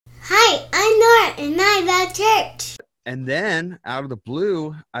Hi, I'm Nora, and I love church. And then out of the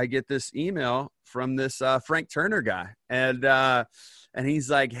blue, I get this email from this Frank Turner guy. And he's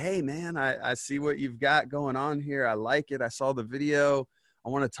like, hey, man, I see what you've got going on here. I like it. I saw the video. I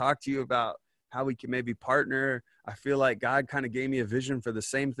want to talk to you about how we can maybe partner. I feel like God kind of gave me a vision for the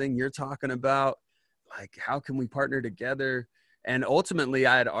same thing you're talking about. Like, how can we partner together? And ultimately,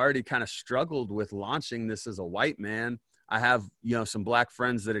 I had already kind of struggled with launching this as a white man. I have, some black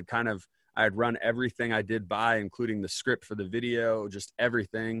friends that I had run everything I did by, including the script for the video, just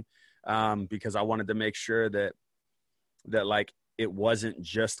everything, because I wanted to make sure that like it wasn't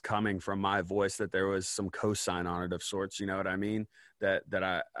just coming from my voice, that there was some cosign on it of sorts. You know what I mean?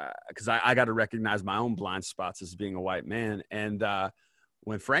 Because I got to recognize my own blind spots as being a white man. And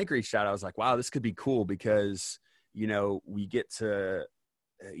when Frank reached out, I was like, wow, this could be cool because, we get to,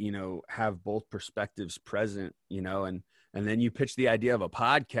 have both perspectives present, and then you pitch the idea of a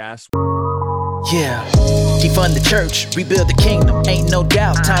podcast. Yeah, defund the church, rebuild the kingdom, ain't no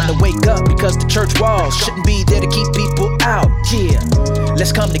doubt. Time to wake up because the church walls shouldn't be there to keep people out. Yeah,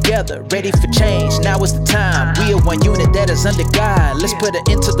 let's come together, ready for change. Now is the time. We are one unit that is under God. Let's put an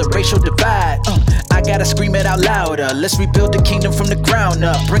end to the racial divide. I gotta scream it out louder. Let's rebuild the kingdom from the ground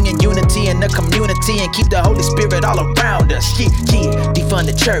up, bringing unity in the community and keep the Holy Spirit all around us. Yeah,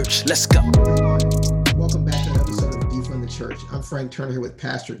 defund the church. Let's go. Welcome back to another episode of Defund the Church. I'm Frank Turner here with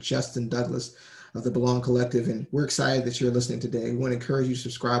Pastor Justin Douglas of the Belong Collective, and we're excited that you're listening today. We want to encourage you to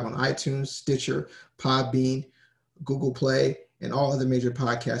subscribe on iTunes, Stitcher, Podbean, Google Play, and all other major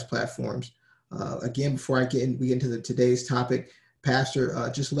podcast platforms. Again, before we get into today's topic,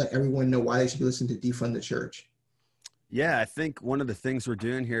 Pastor, just let everyone know why they should be listening to Defund the Church. Yeah, I think one of the things we're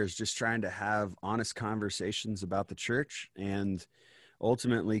doing here is just trying to have honest conversations about the church and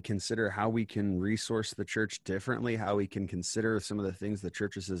ultimately consider how we can resource the church differently, how we can consider some of the things the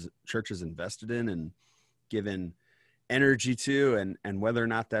church is invested in and given energy to, and whether or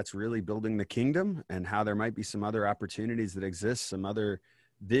not that's really building the kingdom, and how there might be some other opportunities that exist, some other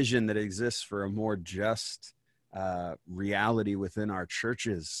vision that exists for a more just reality within our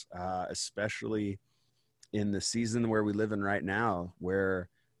churches, especially in the season where we live in right now, where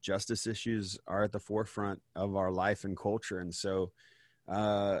justice issues are at the forefront of our life and culture. And so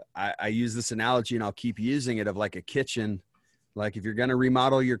I use this analogy, and I'll keep using it, of like a kitchen. Like if you're going to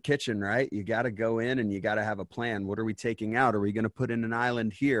remodel your kitchen, right, you got to go in and you got to have a plan. What are we taking out? Are we going to put in an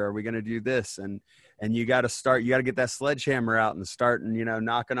island here? Are we going to do this? And you got to get that sledgehammer out and start and,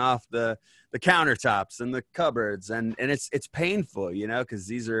 knocking off the countertops and the cupboards. And it's painful, because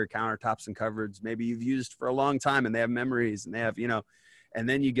these are countertops and cupboards maybe you've used for a long time, and they have memories, and they have, and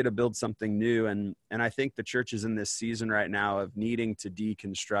then you get to build something new. And I think the church is in this season right now of needing to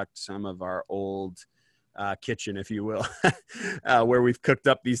deconstruct some of our old kitchen, if you will, where we've cooked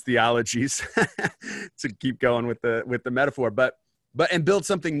up these theologies to keep going with the metaphor, and build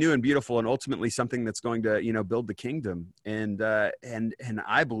something new and beautiful, and ultimately something that's going to, build the kingdom. And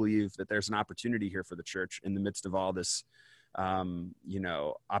I believe that there's an opportunity here for the church in the midst of all this,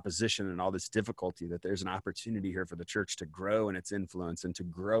 opposition and all this difficulty, that there's an opportunity here for the church to grow in its influence and to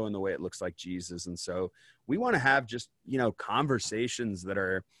grow in the way it looks like Jesus. And so we want to have just, conversations that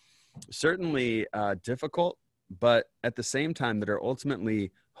are certainly difficult, but at the same time that are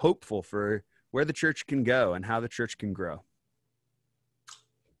ultimately hopeful for where the church can go and how the church can grow.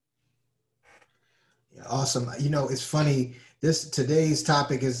 Yeah, awesome. It's funny. Today's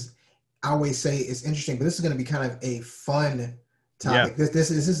topic is, I always say it's interesting, but this is going to be kind of a fun topic. Yeah. This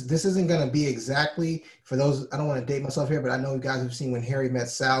isn't going to be exactly, for those, I don't want to date myself here, but I know you guys have seen When Harry Met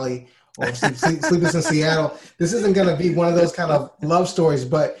Sally or Sleepless in Seattle. This isn't going to be one of those kind of love stories,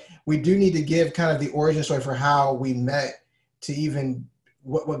 but we do need to give kind of the origin story for how we met to even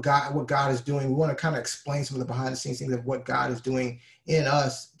what God is doing. We want to kind of explain some of the behind the scenes things of what God is doing in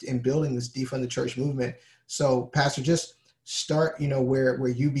us in building this Defund the Church movement. So Pastor, just start, where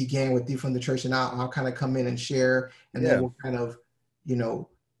you began with Defund the Church, and I'll kind of come in and share, and then we'll kind of,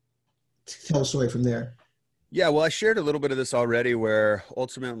 tell a story from there. Yeah, well, I shared a little bit of this already, where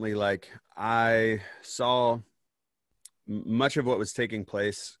ultimately, like, I saw much of what was taking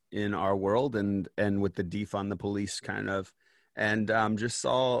place in our world and with the defund the police kind of, and just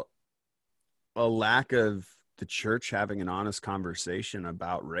saw a lack of the church having an honest conversation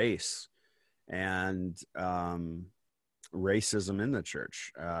about race and racism in the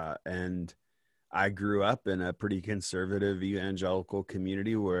church. And I grew up in a pretty conservative evangelical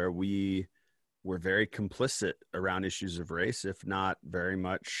community where we were very complicit around issues of race, if not very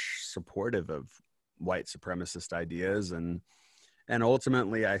much supportive of white supremacist ideas. And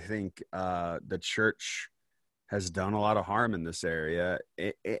ultimately, I think the church has done a lot of harm in this area.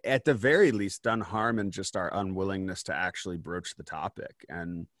 At the very least, done harm in just our unwillingness to actually broach the topic.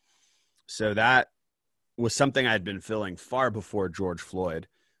 And so that was something I'd been feeling far before George Floyd,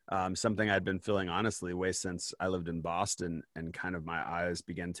 something I'd been feeling honestly way since I lived in Boston, and kind of my eyes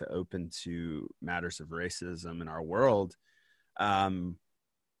began to open to matters of racism in our world.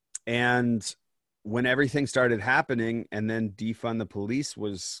 And when everything started happening, and then defund the police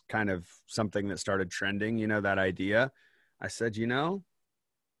was kind of something that started trending, you know, that idea, I said, you know,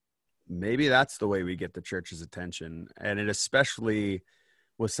 maybe that's the way we get the church's attention. And it especially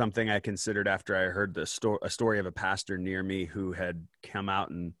was something I considered after I heard a story of a pastor near me who had come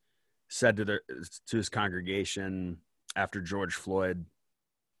out and said to his congregation after George Floyd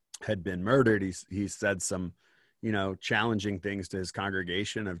had been murdered, he said some, you know, challenging things to his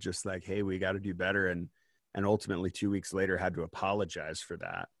congregation of just like, hey, we got to do better. And ultimately 2 weeks later had to apologize for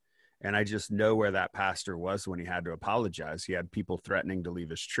that. And I just know where that pastor was when he had to apologize. He had people threatening to leave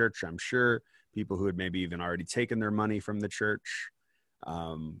his church, I'm sure, people who had maybe even already taken their money from the church.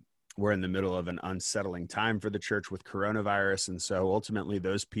 We're in the middle of an unsettling time for the church with coronavirus. And so ultimately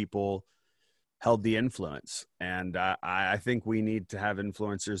those people held the influence. And I think we need to have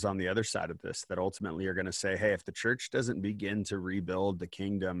influencers on the other side of this that ultimately are going to say, hey, if the church doesn't begin to rebuild the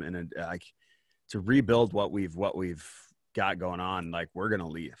kingdom and to rebuild what we've got going on, like, we're going to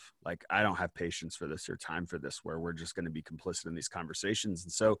leave. Like, I don't have patience for this or time for this, where we're just going to be complicit in these conversations.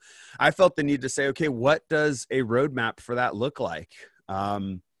 And so I felt the need to say, okay, what does a roadmap for that look like?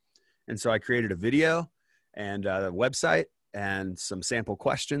 And so I created a video and a website and some sample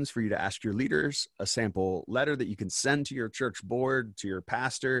questions for you to ask your leaders, a sample letter that you can send to your church board, to your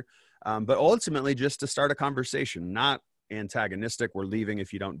pastor, but ultimately just to start a conversation, not antagonistic. We're leaving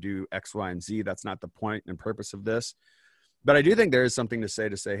if you don't do X, Y, and Z. That's not the point and purpose of this. But I do think there is something to say,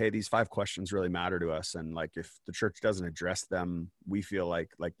 hey, these 5 questions really matter to us. And like, if the church doesn't address them, we feel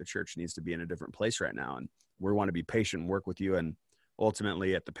like the church needs to be in a different place right now. And we want to be patient and work with you, and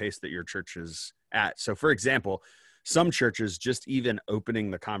ultimately at the pace that your church is at. So for example, some churches, just even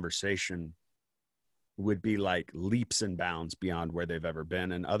opening the conversation would be like leaps and bounds beyond where they've ever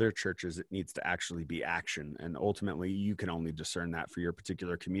been. And other churches, it needs to actually be action. And ultimately you can only discern that for your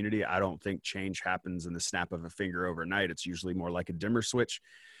particular community. I don't think change happens in the snap of a finger overnight. It's usually more like a dimmer switch.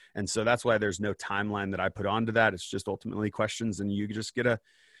 And so that's why there's no timeline that I put onto that. It's just ultimately questions, and you just get to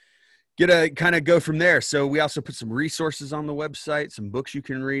kind of go from there. So we also put some resources on the website, some books you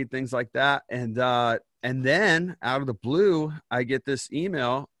can read, things like that. And then out of the blue, I get this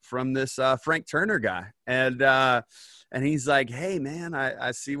email from this Frank Turner guy. And he's like, hey man,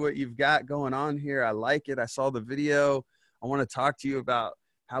 I see what you've got going on here. I like it. I saw the video. I want to talk to you about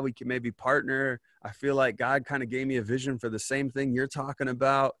how we can maybe partner. I feel like God kind of gave me a vision for the same thing you're talking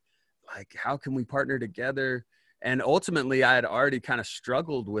about. Like, how can we partner together? And ultimately I had already kind of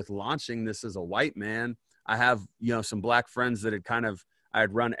struggled with launching this as a white man. I have, you know, some black friends that I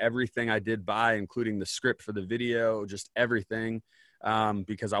had run everything I did by, including the script for the video, just everything.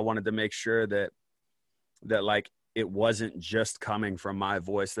 Because I wanted to make sure that like, it wasn't just coming from my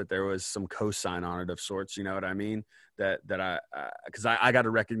voice, that there was some cosign on it of sorts. You know what I mean? Cause I got to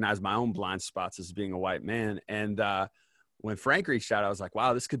recognize my own blind spots as being a white man. And, when Frank reached out, I was like,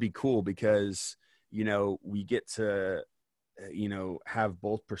 wow, this could be cool, because, you know, we get to, you know, have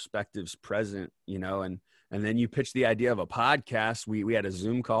both perspectives present, you know, and then you pitch the idea of a podcast. We had a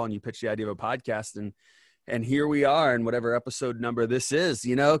Zoom call, and you pitched the idea of a podcast, and here we are in whatever episode number this is,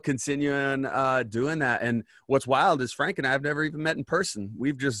 you know, continuing doing that. And what's wild is Frank and I have never even met in person.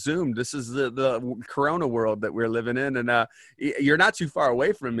 We've just Zoomed. This is the Corona world that we're living in. And you're not too far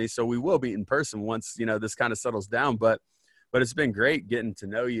away from me, so we will meet in person once, you know, this kind of settles down. But it's been great getting to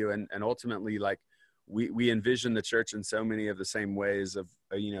know you. And ultimately, like, we envision the church in so many of the same ways of,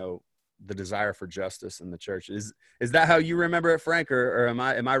 you know, the desire for justice in the church. Is that how you remember it, Frank? Or am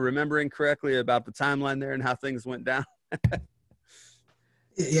I remembering correctly about the timeline there and how things went down?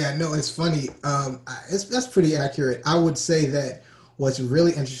 Yeah, no, it's funny. That's pretty accurate. I would say that what's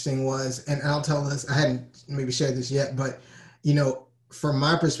really interesting was, and I'll tell this, I hadn't maybe shared this yet, but, you know, from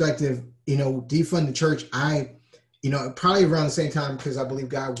my perspective, you know, defund the church, you know, probably around the same time, because I believe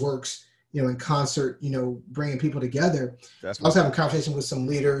God works, you know, in concert, you know, bringing people together. I was having a conversation with some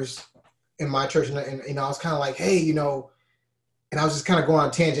leaders in my church, and you know, I was kind of like, hey, you know, and I was just kind of going on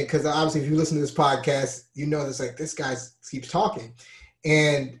a tangent, because obviously if you listen to this podcast, you know, it's like, this guy keeps talking.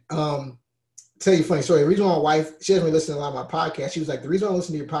 And tell you a funny story. The reason why my wife, she doesn't really listen to a lot of my podcasts. She was like, the reason I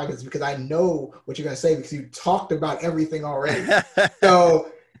listen to your podcast is because I know what you're going to say, because you talked about everything already.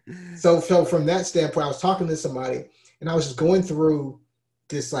 So from that standpoint, I was talking to somebody, and I was just going through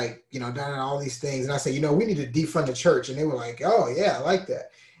this like, done all these things. And I said, we need to defund the church. And they were like, oh yeah, I like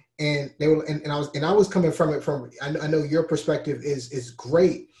that. And they were, and I was coming from it I know your perspective is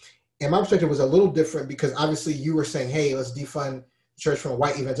great. And my perspective was a little different because obviously you were saying, hey, let's defund the church from a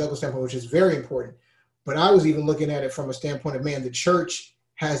white evangelical standpoint, which is very important. But I was even looking at it from a standpoint of, man, the church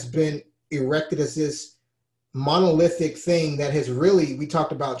has been erected as this monolithic thing that has really, we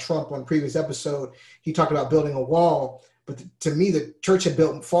talked about Trump on previous episode. He talked about building a wall, but to me, the church had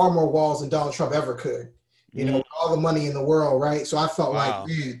built far more walls than Donald Trump ever could, all the money in the world. Right. So I felt like,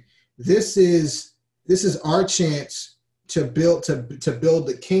 man, this is our chance to build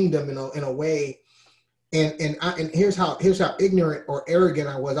the kingdom in a way. And here's how ignorant or arrogant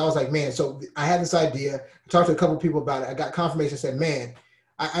I was. I was like, man, so I had this idea. I talked to a couple of people about it. I got confirmation, said, man,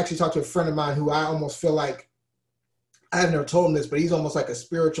 I actually talked to a friend of mine who I almost feel like, I've never told him this, but he's almost like a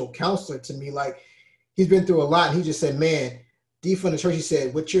spiritual counselor to me. Like, he's been through a lot. And he just said, man, defund the church. He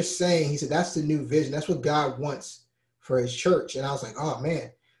said, what you're saying, he said, that's the new vision. That's what God wants for his church. And I was like, oh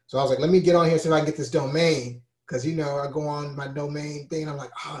man. So I was like, let me get on here so I can get this domain. Cause I go on my domain thing. And I'm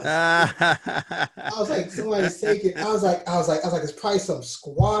like, oh, I was like, somebody's taking. I was like, it's probably some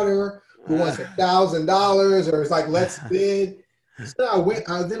squatter who wants $1,000 or it's like, let's bid. So I went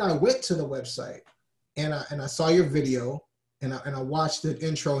to the website and I saw your video and I watched the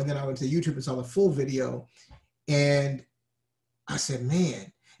intro and then I went to YouTube and saw the full video. And I said,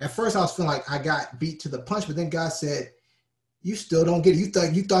 man, at first I was feeling like I got beat to the punch, but then God said, you still don't get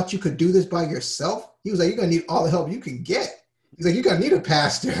it. You thought you could do this by yourself? He was like, you're going to need all the help you can get. He's like, you're going to need a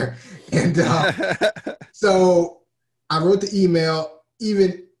pastor. And so I wrote the email,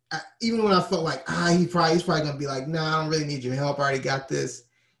 even when I felt like, he's probably going to be like, nah, I don't really need your help. I already got this.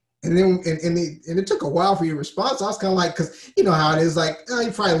 And then, and it took a while for your response. I was kind of like, cause you know how it is, like,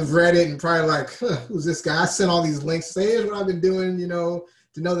 you probably read it and probably like, who's this guy? I sent all these links, say, here's what I've been doing, to know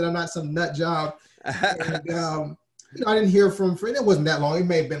that I'm not some nut job. And, I didn't hear from it wasn't that long. It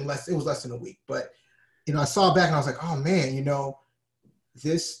may have been less. It was less than a week, but I saw it back and I was like, oh man,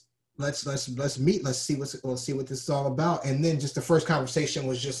 this let's meet. Let's see what this is all about. And then just the first conversation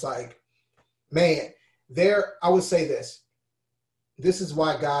was just like, man, I would say this is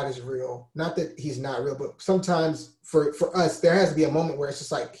why God is real. Not that he's not real, but sometimes for us, there has to be a moment where it's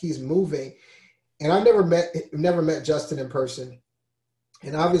just like he's moving. And I've never met Justin in person.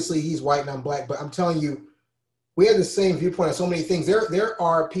 And obviously he's white and I'm black, but I'm telling you, we have the same viewpoint on so many things. There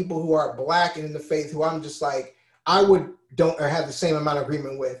are people who are black and in the faith who I'm just like, don't have the same amount of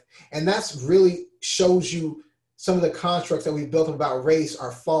agreement with. And that's really shows you some of the constructs that we built about race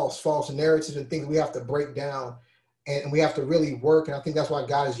are false narratives and things we have to break down and we have to really work. And I think that's why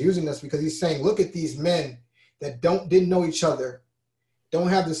God is using us, because he's saying, look at these men that didn't know each other, don't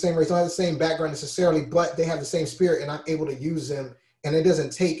have the same race, don't have the same background necessarily, but they have the same spirit and I'm able to use them. And it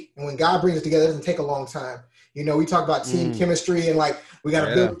doesn't take, and when God brings it together, it doesn't take a long time. We talk about team chemistry and like, we got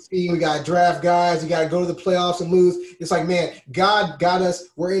to build a team, we got to draft guys, you got to go to the playoffs and lose. It's like, man, God got us,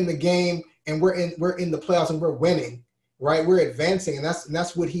 we're in the game and we're in the playoffs and we're winning, right? We're advancing. And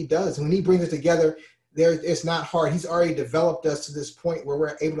that's what he does. And when he brings it together, it's not hard. He's already developed us to this point where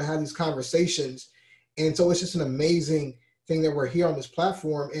we're able to have these conversations. And so it's just an amazing thing that we're here on this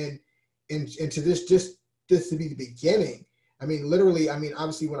platform and to this to be the beginning. I mean, literally,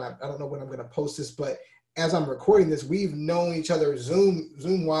 obviously I don't know when I'm going to post this, but as I'm recording this, we've known each other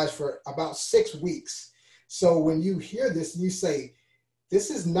Zoom wise for about 6 weeks. So when you hear this and you say, this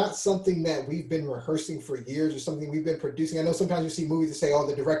is not something that we've been rehearsing for years or something we've been producing. I know sometimes you see movies that say,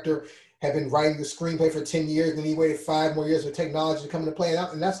 the director had been writing the screenplay for 10 years and he waited 5 more years for technology to come into play.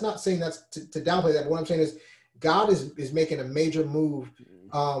 And that's not saying that's to downplay that. But what I'm saying is God is making a major move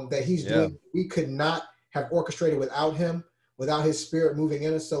that he's doing. We could not have orchestrated without him, without his spirit moving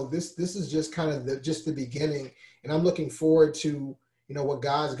in us. So this is just kind of the beginning. And I'm looking forward to, what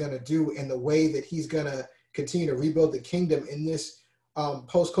God's going to do and the way that he's going to continue to rebuild the kingdom in this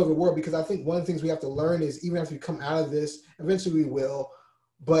post-COVID world. Because I think one of the things we have to learn is even after we come out of this, eventually we will,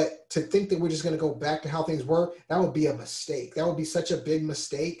 but to think that we're just going to go back to how things were, that would be a mistake. That would be such a big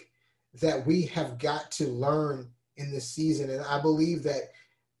mistake that we have got to learn in this season. And I believe that,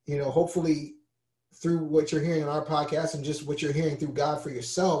 hopefully through what you're hearing on our podcast and just what you're hearing through God for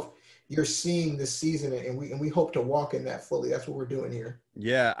yourself, you're seeing this season and we hope to walk in that fully. That's what we're doing here.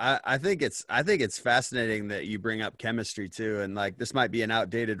 Yeah. I think it's fascinating that you bring up chemistry too. And like, this might be an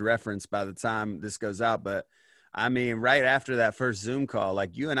outdated reference by the time this goes out, but right after that first Zoom call,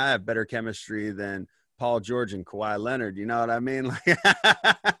 like you and I have better chemistry than Paul George and Kawhi Leonard. You know what I mean? Like,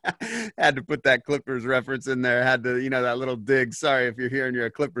 had to put that Clippers reference in there. Had to, that little dig. Sorry if you're here and you're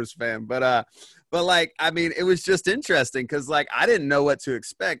a Clippers fan, but But like, I mean, it was just interesting because like I didn't know what to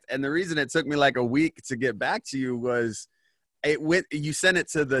expect. And the reason it took me like a week to get back to you was you sent it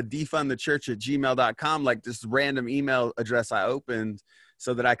to the defundthechurch@gmail.com, like this random email address I opened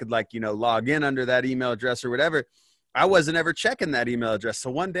so that I could like, log in under that email address or whatever. I wasn't ever checking that email address.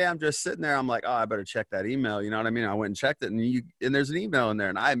 So one day I'm just sitting there. I'm like, oh, I better check that email. You know what I mean? I went and checked it and there's an email in there.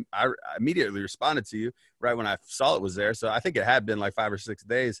 And I immediately responded to you right when I saw it was there. So I think it had been like 5 or 6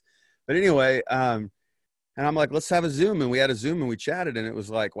 days. But anyway, and I'm like, let's have a Zoom. And we had a Zoom and we chatted. And it was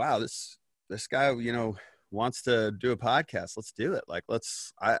like, wow, this guy, wants to do a podcast. Let's do it. Like,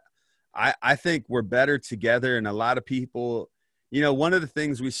 I think we're better together. And a lot of people, one of the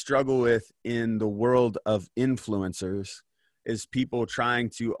things we struggle with in the world of influencers is people trying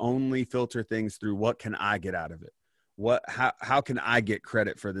to only filter things through what can I get out of it? How can I get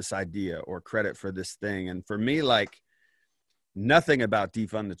credit for this idea or credit for this thing? And for me, like, nothing about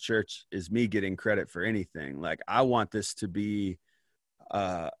Defund the Church is me getting credit for anything. Like, I want this to be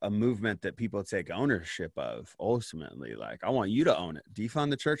a movement that people take ownership of. Ultimately, like, I want you to own it. Defund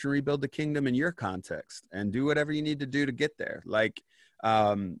the church and rebuild the kingdom in your context, and do whatever you need to do to get there. Like,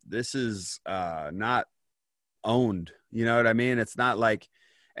 this is not owned. You know what I mean? It's not like,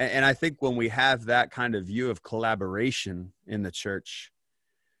 and I think when we have that kind of view of collaboration in the church,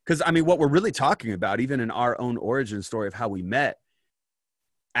 because I mean, what we're really talking about, even in our own origin story of how we met,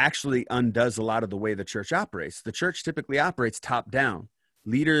 actually undoes a lot of the way the church operates. The church typically operates top down.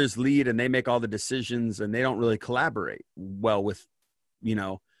 Leaders lead and they make all the decisions, and they don't really collaborate well with,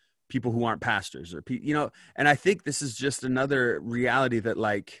 people who aren't pastors or, and I think this is just another reality that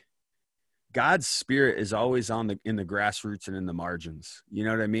like God's spirit is always in the grassroots and in the margins. You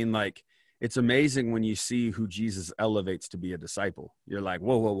know what I mean? Like, it's amazing when you see who Jesus elevates to be a disciple. You're like,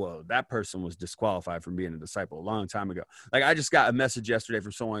 whoa. That person was disqualified from being a disciple a long time ago. Like, I just got a message yesterday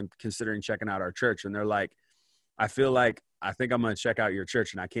from someone considering checking out our church. And they're like, I think I'm going to check out your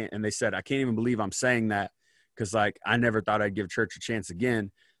church. And they said, I can't even believe I'm saying that, because like, I never thought I'd give church a chance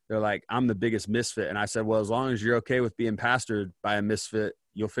again. They're like, I'm the biggest misfit. And I said, well, as long as you're okay with being pastored by a misfit,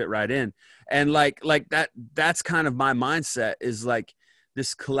 you'll fit right in. And like that's kind of my mindset, is like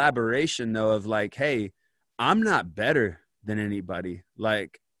this collaboration though, of like, hey, I'm not better than anybody.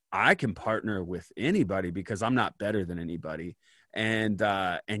 Like, I can partner with anybody because I'm not better than anybody. And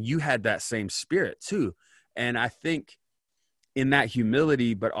you had that same spirit too. And I think in that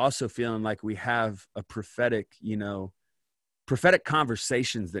humility, but also feeling like we have a prophetic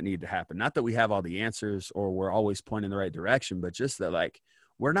conversations that need to happen. Not that we have all the answers or we're always pointing in the right direction, but just that like,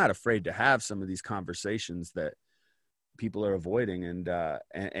 we're not afraid to have some of these conversations that people are avoiding.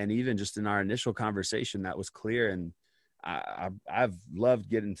 And even just in our initial conversation, that was clear. And I've loved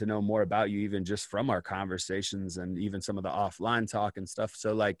getting to know more about you, even just from our conversations and even some of the offline talk and stuff.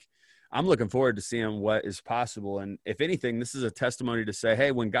 So like, I'm looking forward to seeing what is possible. And if anything, this is a testimony to say,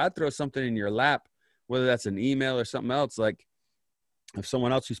 hey, when God throws something in your lap, whether that's an email or something else, like if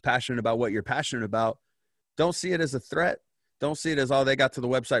someone else who's passionate about what you're passionate about, don't see it as a threat. Don't see it as, oh, they got to the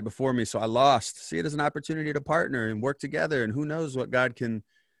website before me, so I lost. See it as an opportunity to partner and work together. And who knows what God can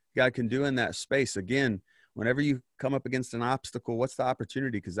do in that space. Again, whenever you come up against an obstacle, what's the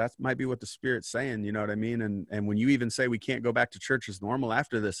opportunity? Because that might be what the Spirit's saying, you know what I mean? And when you even say we can't go back to church as normal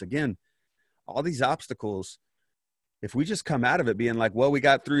after this, again, all these obstacles, if we just come out of it being like, well, we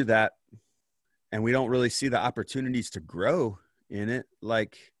got through that and we don't really see the opportunities to grow in it.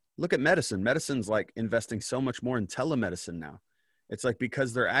 Like, look at medicine. Medicine's like investing so much more in telemedicine now. It's like,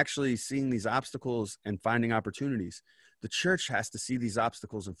 because they're actually seeing these obstacles and finding opportunities. The church has to see these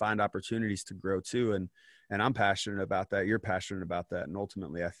obstacles and find opportunities to grow too. And I'm passionate about that. You're passionate about that. And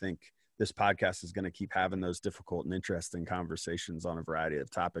ultimately, I think this podcast is going to keep having those difficult and interesting conversations on a variety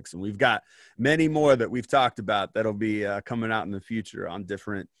of topics. And we've got many more that we've talked about that'll be coming out in the future on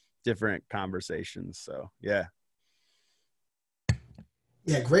different conversations. So, yeah.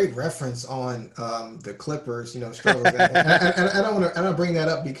 Yeah, great reference on the Clippers, struggles. And I want to bring that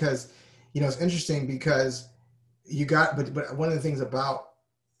up because, it's interesting because but one of the things about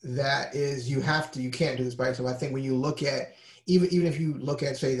that is you can't do this by yourself. I think when you look at, even if you look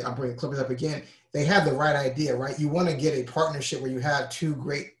at, say, I'll bring the Clippers up again, they have the right idea, right? You want to get a partnership where you have two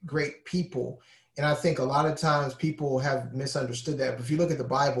great people. And I think a lot of times people have misunderstood that. But if you look at the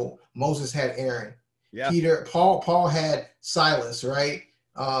Bible, Moses had Aaron. Yeah. Paul had Silas, right?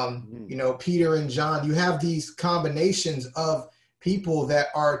 Peter and John. You have these combinations of people that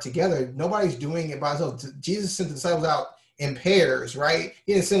are together. Nobody's doing it by themselves. Jesus sent the disciples out in pairs, right?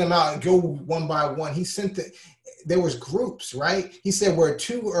 He didn't send them out and go one by one. He sent there was groups, right? He said where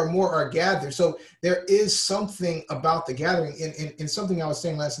two or more are gathered. So there is something about the gathering. And something I was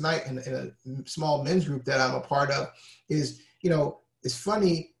saying last night in a small men's group that I'm a part of is, it's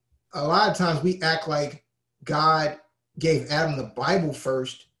funny. A lot of times we act like God gave Adam the Bible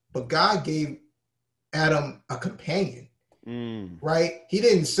first, but God gave Adam a companion, right? He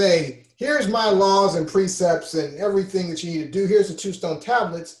didn't say, here's my laws and precepts and everything that you need to do. Here's the 2 stone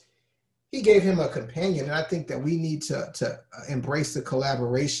tablets. He gave him a companion. And I think that we need to embrace the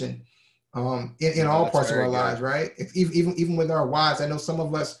collaboration in all parts of our lives, right? Even with our wives. I know some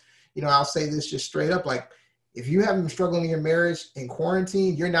of us, I'll say this just straight up, like, if you haven't been struggling in your marriage in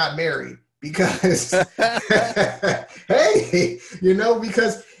quarantine, you're not married because, hey,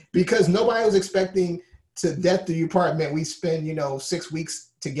 because nobody was expecting to death do you part meant we spend, 6 weeks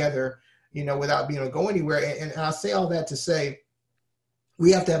together, without being able to go anywhere. And I say all that to say,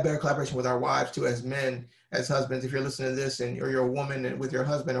 we have to have better collaboration with our wives too, as men, as husbands, if you're listening to this or you're a woman and with your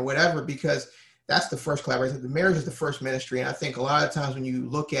husband or whatever, because that's the first collaboration. The marriage is the first ministry. And I think a lot of times when you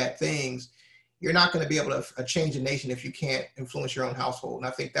look at things, you're not going to be able to change a nation if you can't influence your own household. And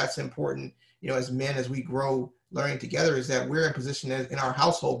I think that's important, as men, as we grow learning together, is that we're in position in our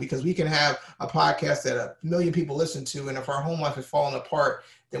household, because we can have a podcast that 1 million people listen to. And if our home life is falling apart,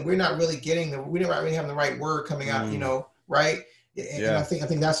 then we're not really we're not really having the right word coming out, right? And I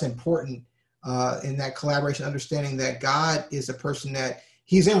think that's important in that collaboration, understanding that God is a person that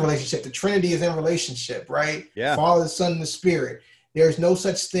he's in relationship. The Trinity is in relationship, right? Yeah. Father, the Son, and the Spirit. There's no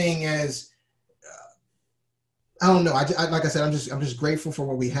such thing as, I don't know. Like I said, I'm just grateful for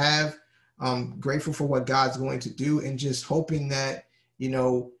what we have. Grateful for what God's going to do, and just hoping that,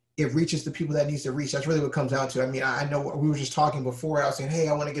 it reaches the people that needs to reach. That's really what it comes down to. I mean, I know we were just talking before. I was saying, hey,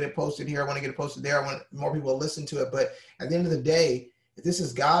 I want to get it posted here. I want to get it posted there. I want more people to listen to it. But at the end of the day, if this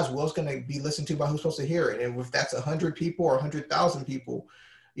is God's will, it's going to be listened to by who's supposed to hear it. And if that's 100 people or 100,000 people,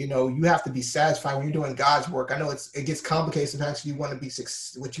 you have to be satisfied when you're doing God's work. I know it gets complicated sometimes. You want to be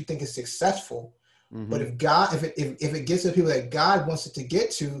what you think is successful. Mm-hmm. But if it gets to the people that God wants it to get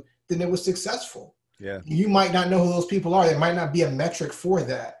to, then it was successful. Yeah. You might not know who those people are. There might not be a metric for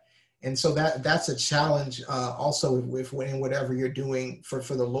that. And so that's a challenge also with whatever you're doing for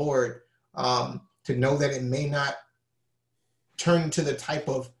the Lord, to know that it may not turn into the type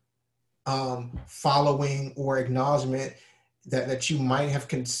of following or acknowledgement that you might have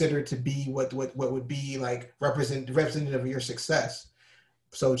considered to be what would be like representative of your success.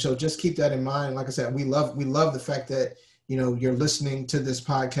 So just keep that in mind. Like I said, we love the fact that you're listening to this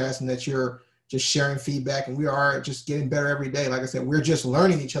podcast and that you're just sharing feedback, and we are just getting better every day. Like I said, we're just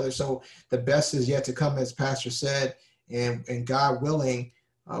learning each other. So the best is yet to come, as Pastor said, and God willing,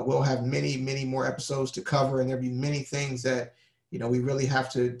 we'll have many, many more episodes to cover, and there'll be many things that, we really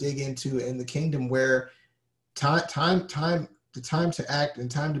have to dig into in the kingdom, where the time to act and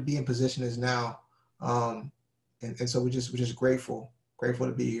time to be in position is now. And so we're just grateful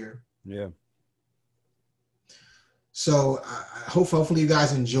to be here. Yeah. So hopefully you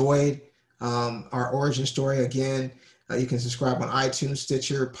guys enjoyed our origin story. Again, you can subscribe on iTunes,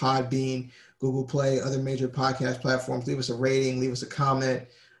 Stitcher, Podbean, Google Play, other major podcast platforms. Leave us a rating, leave us a comment.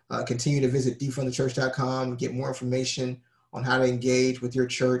 Continue to visit defundthechurch.com, get more information on how to engage with your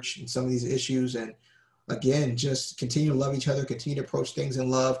church and some of these issues. And again, just continue to love each other, continue to approach things in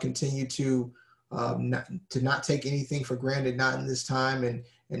love, continue to not take anything for granted, not in this time, and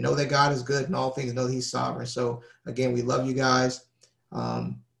know that God is good in all things, and know that he's sovereign. So again, we love you guys.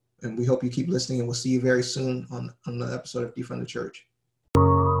 And we hope you keep listening, and we'll see you very soon on the episode of Defund the Church.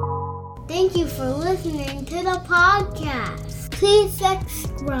 Thank you for listening to the podcast. Please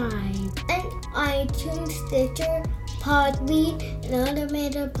subscribe on iTunes, Stitcher, Podbean, and other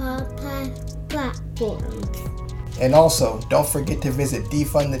major podcast platforms. And also, don't forget to visit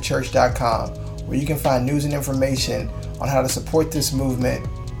defundthechurch.com, where you can find news and information on how to support this movement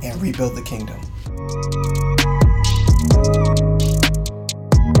and rebuild the kingdom.